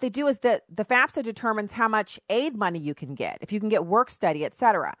then what they do is that the FAFSA determines how much aid money you can get, if you can get work study, et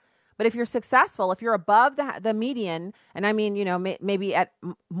cetera. But if you're successful, if you're above the median, and I mean, maybe at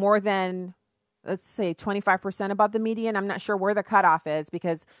more than, let's say, 25% above the median, I'm not sure where the cutoff is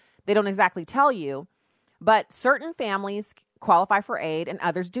because they don't exactly tell you. But certain families qualify for aid and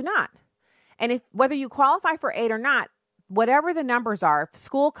others do not. And whether you qualify for aid or not, whatever the numbers are, if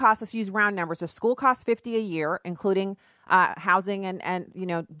school costs, let's use round numbers, if school costs $50 a year, including housing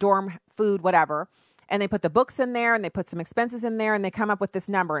and dorm food, whatever, and they put the books in there and they put some expenses in there and they come up with this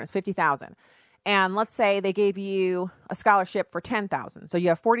number and it's $50,000. And let's say they gave you a scholarship for $10,000. So you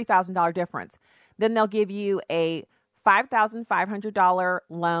have $40,000 difference. Then they'll give you a $5,500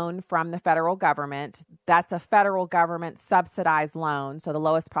 loan from the federal government. That's a federal government subsidized loan, so the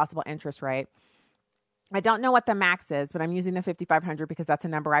lowest possible interest rate. I don't know what the max is, but I'm using the $5,500 because that's a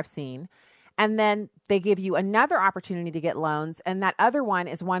number I've seen. And then they give you another opportunity to get loans, and that other one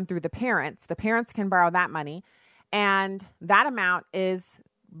is one through the parents. The parents can borrow that money, and that amount is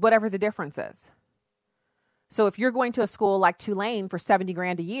whatever the difference is. So if you're going to a school like Tulane for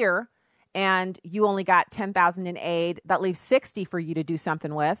 $70,000 a year, and you only got $10,000 in aid, that leaves $60,000 for you to do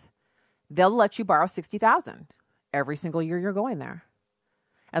something with, they'll let you borrow $60,000 every single year you're going there.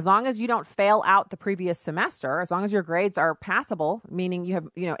 As long as you don't fail out the previous semester, as long as your grades are passable, meaning you have,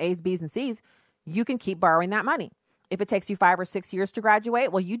 A's, B's, and C's, you can keep borrowing that money. If it takes you 5 or 6 years to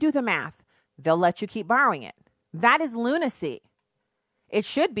graduate, well, you do the math. They'll let you keep borrowing it. That is lunacy. It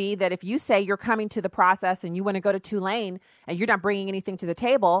should be that if you say you're coming to the process and you want to go to Tulane and you're not bringing anything to the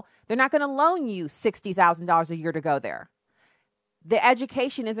table, they're not going to loan you $60,000 a year to go there. The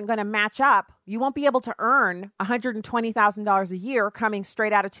education isn't going to match up. You won't be able to earn $120,000 a year coming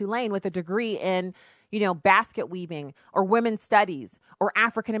straight out of Tulane with a degree in, basket weaving or women's studies or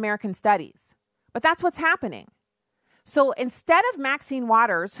African American studies. But that's what's happening. So instead of Maxine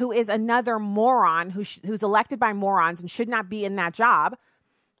Waters, who is another moron who's elected by morons and should not be in that job,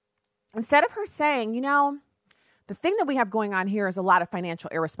 instead of her saying, the thing that we have going on here is a lot of financial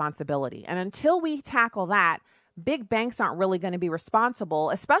irresponsibility. And until we tackle that, big banks aren't really going to be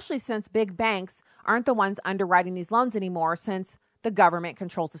responsible, especially since big banks aren't the ones underwriting these loans anymore, since the government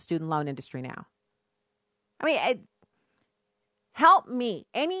controls the student loan industry now. I mean, help me,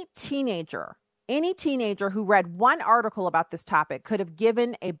 any teenager who read one article about this topic could have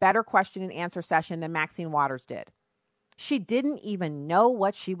given a better question and answer session than Maxine Waters did. She didn't even know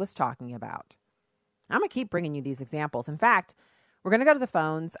what she was talking about. I'm going to keep bringing you these examples. In fact, we're going to go to the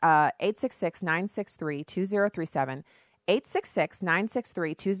phones, 866-963-2037,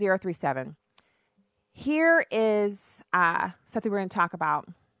 866-963-2037. Here is something we're going to talk about.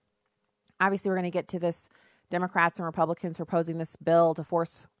 Obviously, we're going to get to this. Democrats and Republicans proposing this bill to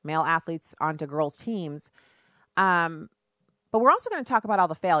force male athletes onto girls' teams. But we're also going to talk about all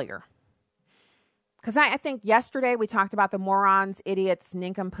the failure. Because I think yesterday we talked about the morons, idiots,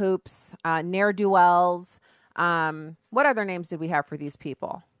 nincompoops, ne'er-do-wells. What other names did we have for these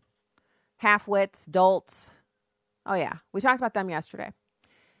people? Half-wits, dolts. Oh, yeah. We talked about them yesterday.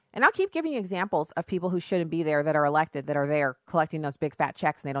 And I'll keep giving you examples of people who shouldn't be there that are elected, that are there collecting those big fat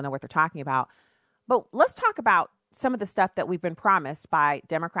checks and they don't know what they're talking about. But let's talk about some of the stuff that we've been promised by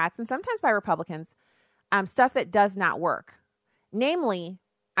Democrats and sometimes by Republicans, stuff that does not work. Namely,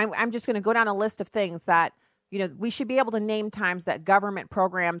 I'm just going to go down a list of things that, we should be able to name times that government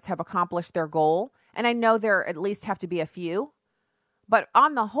programs have accomplished their goal. And I know there at least have to be a few. But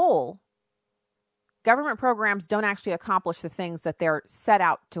on the whole, government programs don't actually accomplish the things that they're set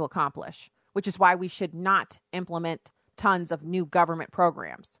out to accomplish, which is why we should not implement tons of new government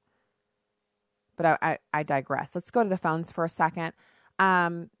programs. but I digress. Let's go to the phones for a second.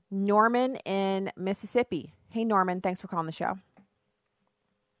 Norman in Mississippi. Hey, Norman. Thanks for calling the show.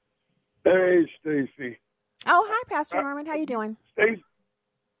 Hey, Stacy. Oh, hi, Pastor Norman. How you doing? Stacy,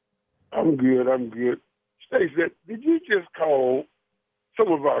 I'm good. Stacy, did you just call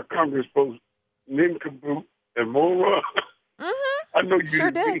some of our Congress folks nincompoop and moron? Mm-hmm. I know you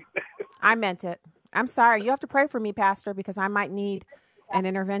sure didn't did. mean that. I meant it. I'm sorry. You have to pray for me, Pastor, because I might need an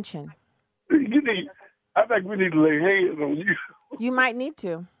intervention. I think we need to lay hands on you. You might need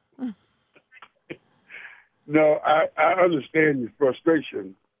to. No, I understand your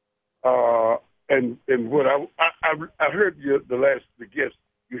frustration, and what I heard the guest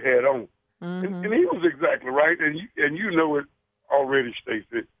you had on, and he was exactly right, and you know it already,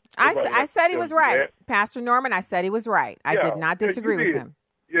 Stacey. I said he was right, Pastor Norman. I said he was right. I did not disagree with him.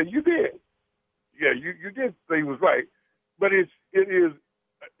 Yeah, you did. Yeah, you did say he was right, but it is.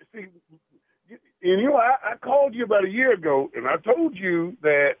 See, I called you about a year ago, and I told you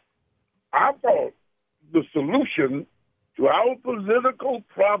that I thought the solution to our political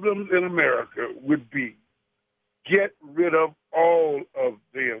problems in America would be get rid of all of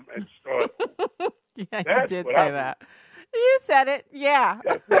them and start over. Yeah, you did say that. You said it. Yeah.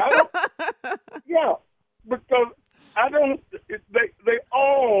 Yeah, because I don't. They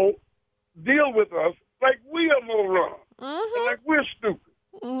all deal with us like we are morons, and like we're stupid.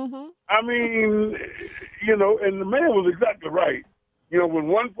 Mm-hmm. I mean, and the man was exactly right. When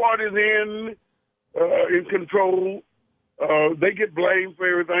one party's in control, they get blamed for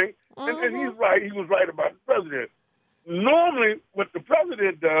everything. And he's right. He was right about the president. Normally, what the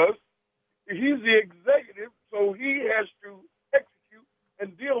president does, he's the executive, so he has to execute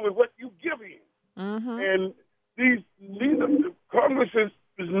and deal with what you give him. And Congress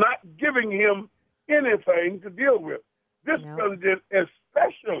is not giving him anything to deal with. This president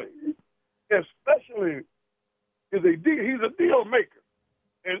especially is he's a deal maker.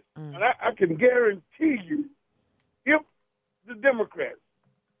 And I can guarantee you, if the Democrats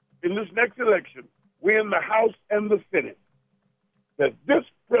in this next election win the House and the Senate, that this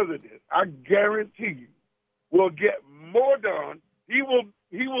president, I guarantee you, will get more done. He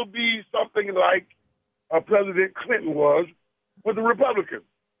will be something like President Clinton was with the Republicans.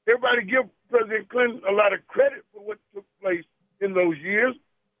 Everybody give President Clinton a lot of credit for what took place in those years,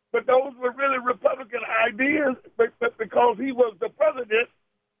 but those were really Republican ideas. But because he was the president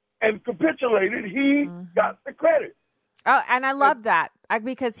and capitulated, he got the credit. Oh, and I love that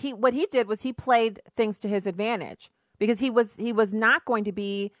because what he did was he played things to his advantage because he was not going to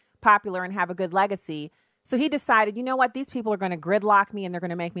be popular and have a good legacy. So he decided, you know what, these people are going to gridlock me and they're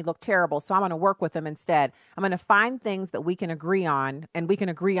going to make me look terrible. So I'm going to work with them instead. I'm going to find things that we can agree on, and we can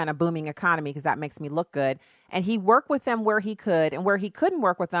agree on a booming economy because that makes me look good. And he worked with them where he could, and where he couldn't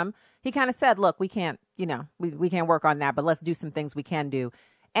work with them, he kind of said, look, we can't, we can't work on that, but let's do some things we can do.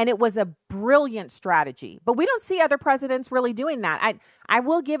 And it was a brilliant strategy. But we don't see other presidents really doing that. I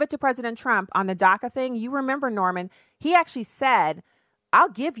will give it to President Trump on the DACA thing. You remember, Norman, he actually said, I'll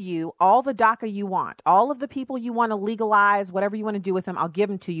give you all the DACA you want. All of the people you want to legalize, whatever you want to do with them, I'll give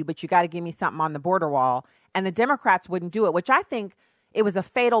them to you, but you got to give me something on the border wall. And the Democrats wouldn't do it, which I think it was a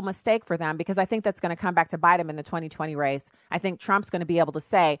fatal mistake for them because I think that's going to come back to bite him in the 2020 race. I think Trump's going to be able to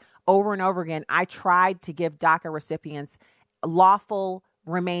say over and over again, I tried to give DACA recipients lawful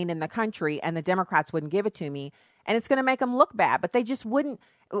remain in the country, and the Democrats wouldn't give it to me. And it's going to make them look bad, but they just wouldn't.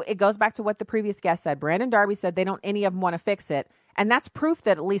 It goes back to what the previous guest said. Brandon Darby said any of them want to fix it. And that's proof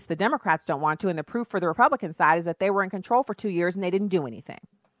that at least the Democrats don't want to. And the proof for the Republican side is that they were in control for 2 years and they didn't do anything.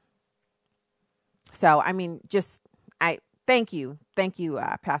 So, I mean, thank you,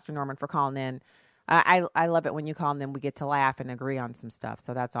 Pastor Norman, for calling in. I love it when you call and then we get to laugh and agree on some stuff.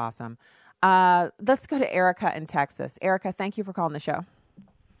 So that's awesome. Let's go to Erica in Texas. Erica, thank you for calling the show.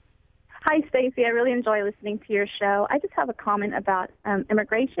 Hi, Stacey. I really enjoy listening to your show. I just have a comment about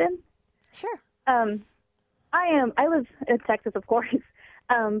immigration. Sure. I live in Texas, of course,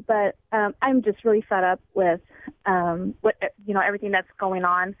 but I'm just really fed up with everything that's going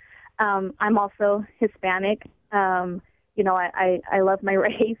on. I'm also Hispanic. I love my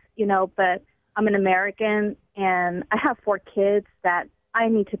race, but I'm an American, and I have 4 kids that I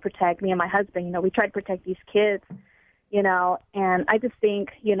need to protect. Me and my husband, we try to protect these kids, and I just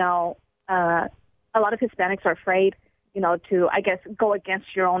think, a lot of Hispanics are afraid, to, I guess, go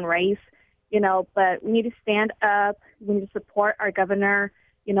against your own race. But we need to stand up. We need to support our governor,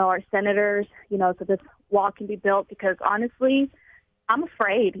 our senators, so this wall can be built. Because honestly, I'm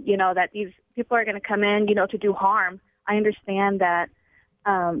afraid, that these people are going to come in, to do harm. I understand that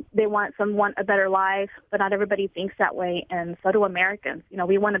they want a better life, but not everybody thinks that way. And so do Americans.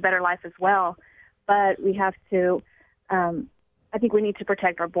 We want a better life as well. but we have to, I think we need to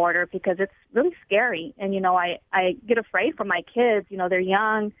protect our border because it's really scary. And, I get afraid for my kids. They're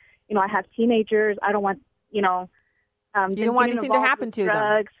young. I have teenagers. I don't want, you don't want anything to happen to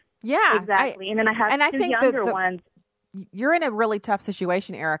them. Yeah. Exactly. And then I have two younger ones. You're in a really tough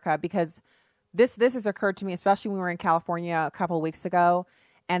situation, Erica, because this has occurred to me, especially when we were in California a couple of weeks ago,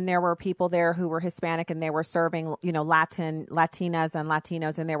 and there were people there who were Hispanic and they were serving, Latinas and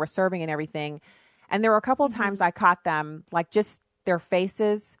Latinos, and they were serving and everything. And there were a couple of times I caught them, like just their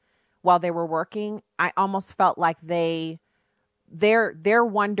faces while they were working. I almost felt like they're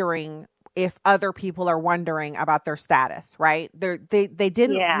wondering if other people are wondering about their status, right? They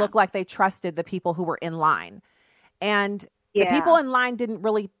didn't look like they trusted the people who were in line. And the people in line didn't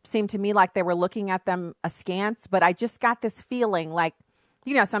really seem to me like they were looking at them askance, but I just got this feeling like,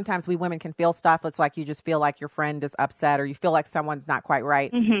 sometimes we women can feel stuff. It's like you just feel like your friend is upset or you feel like someone's not quite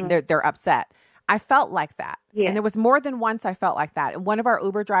right. Mm-hmm. They're upset. I felt like that. Yeah. And there was more than once I felt like that. And one of our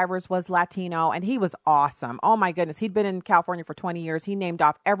Uber drivers was Latino, and he was awesome. Oh, my goodness. He'd been in California for 20 years. He named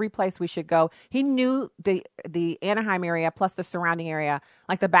off every place we should go. He knew the Anaheim area plus the surrounding area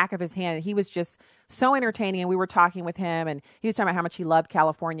like the back of his hand. And he was just so entertaining. And we were talking with him, and he was talking about how much he loved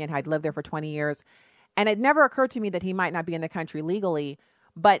California and how he'd lived there for 20 years. And it never occurred to me that he might not be in the country legally.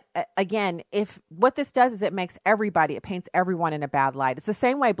 But again, if what this does is it paints everyone in a bad light. It's the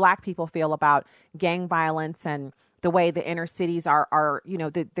same way Black people feel about gang violence and the way the inner cities are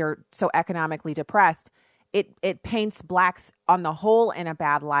they're so economically depressed. It paints Blacks on the whole in a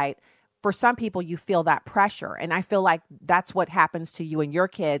bad light. For some people, you feel that pressure. And I feel like that's what happens to you and your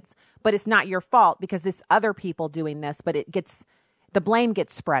kids. But it's not your fault because there's other people doing this, but the blame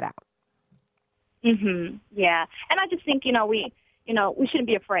gets spread out. Mm-hmm. Yeah. And I just think, we shouldn't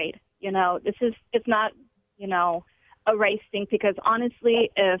be afraid. It's not, a race thing because honestly,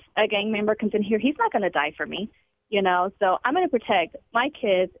 if a gang member comes in here, he's not going to die for me, so I'm going to protect my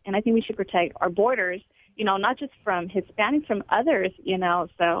kids. And I think we should protect our borders, not just from Hispanics, from others,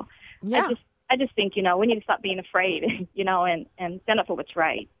 so yeah. I just think, we need to stop being afraid, and stand up for what's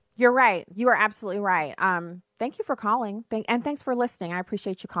right. You're right. You are absolutely right. Thank you for calling. And thanks for listening. I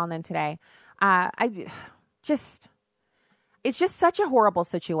appreciate you calling in today. It's just such a horrible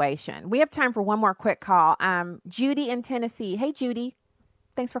situation. We have time for one more quick call. Judy in Tennessee. Hey, Judy.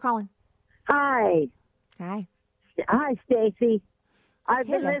 Thanks for calling. Hi. Hi. Hi, Stacy. I've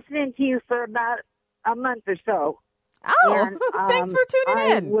been listening to you for about a month or so. Oh, and, thanks for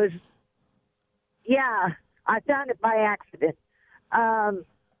tuning in. I found it by accident.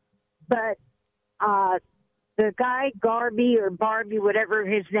 But the guy, Garby or Barbie, whatever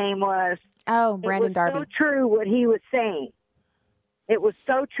his name was. Oh, Brandon Darby. It was so true what he was saying. It was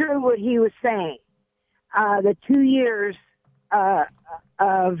so true what he was saying. The 2 years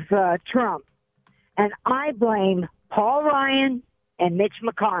of Trump. And I blame Paul Ryan and Mitch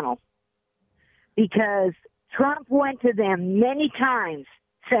McConnell because Trump went to them many times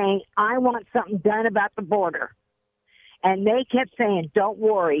saying, I want something done about the border. And they kept saying, don't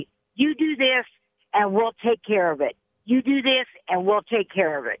worry. You do this and we'll take care of it. You do this and we'll take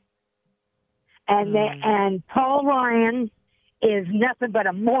care of it. And and Paul Ryan is nothing but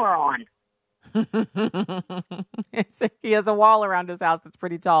a moron. He has a wall around his house that's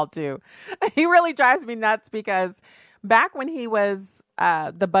pretty tall, too. He really drives me nuts because back when he was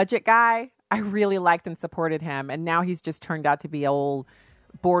the budget guy, I really liked and supported him. And now he's just turned out to be old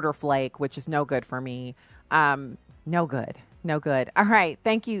border flake, which is no good for me. No good. All right.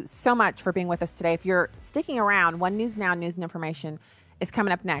 Thank you so much for being with us today. If you're sticking around, One News Now news and information is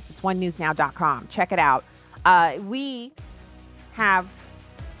coming up next. It's onenewsnow.com. Check it out. We have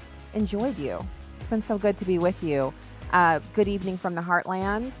enjoyed you. It's been so good to be with you. Good evening from the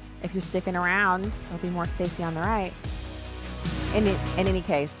Heartland. If you're sticking around, there'll be more Stacy on the right. In any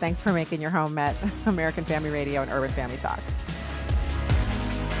case, thanks for making your home at American Family Radio and Urban Family Talk.